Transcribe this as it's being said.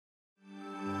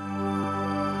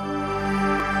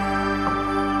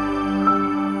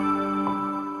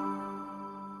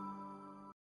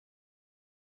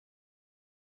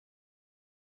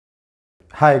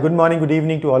Hi, good morning, good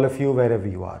evening to all of you wherever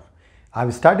you are.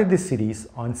 I've started this series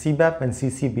on CBAP and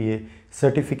CCBA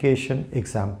certification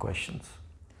exam questions.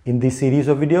 In this series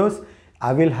of videos,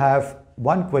 I will have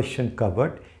one question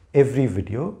covered every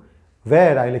video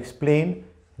where I'll explain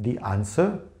the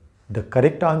answer, the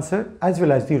correct answer as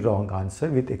well as the wrong answer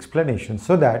with explanation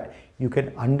so that you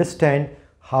can understand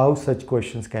how such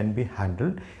questions can be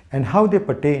handled and how they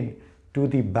pertain to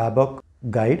the BABOK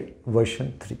Guide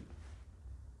version 3.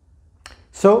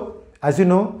 So, as you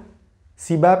know,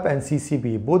 CBAP and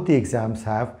CCBA, both the exams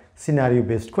have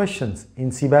scenario-based questions.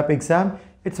 In CBAP exam,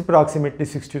 it's approximately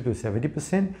 60 to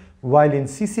 70%, while in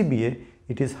CCBA,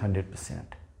 it is 100%.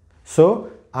 So,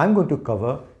 I'm going to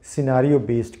cover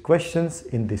scenario-based questions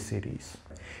in this series.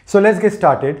 So, let's get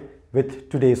started with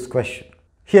today's question.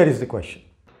 Here is the question.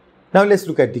 Now, let's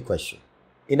look at the question.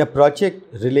 In a project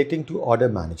relating to order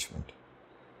management,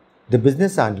 the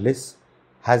business analyst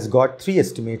has got three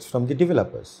estimates from the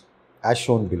developers as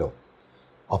shown below.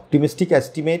 Optimistic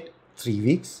estimate 3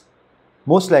 weeks,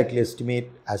 most likely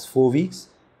estimate as 4 weeks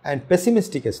and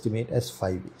pessimistic estimate as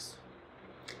 5 weeks.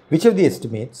 Which of the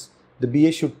estimates the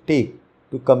BA should take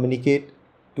to communicate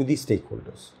to the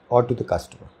stakeholders or to the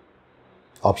customer?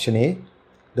 Option A,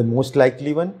 the most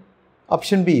likely one.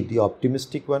 Option B, the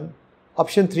optimistic one.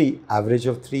 Option 3, average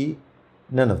of 3.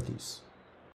 None of these.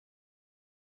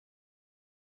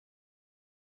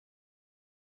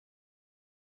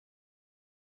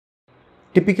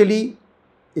 Typically,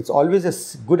 it's always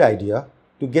a good idea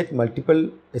to get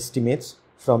multiple estimates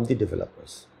from the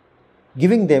developers,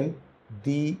 giving them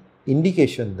the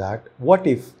indication that what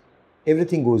if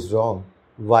everything goes wrong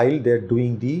while they're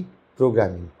doing the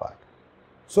programming part.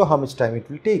 So how much time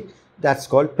it will take? That's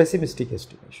called pessimistic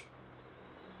estimation.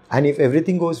 And if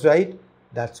everything goes right,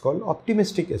 that's called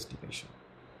optimistic estimation.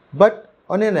 But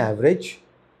on an average,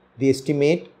 the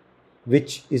estimate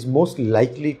which is most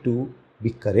likely to be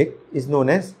correct is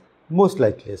known as most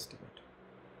likely estimate.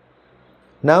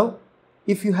 Now,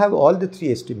 if you have all the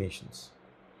three estimations,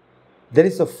 there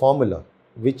is a formula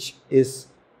which is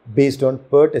based on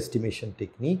PERT estimation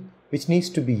technique which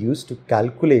needs to be used to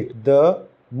calculate the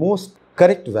most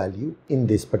correct value in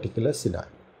this particular scenario.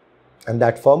 And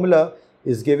that formula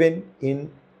is given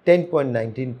in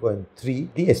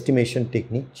 10.19.3, the estimation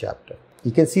technique chapter.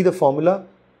 You can see the formula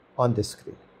on the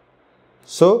screen.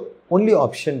 So, only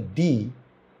option D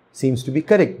seems to be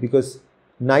correct because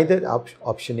neither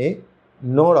option A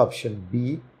nor option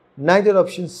B, neither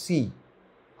option C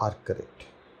are correct.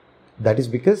 That is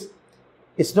because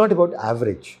it's not about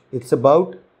average, it's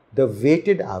about the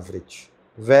weighted average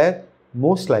where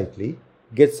most likely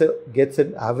gets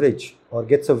an average or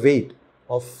gets a weight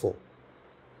of 4.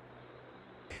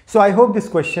 So I hope this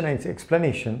question and its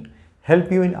explanation help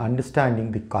you in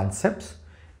understanding the concepts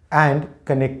and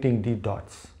connecting the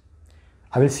dots.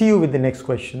 I will see you with the next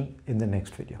question in the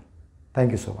next video.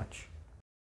 Thank you so much.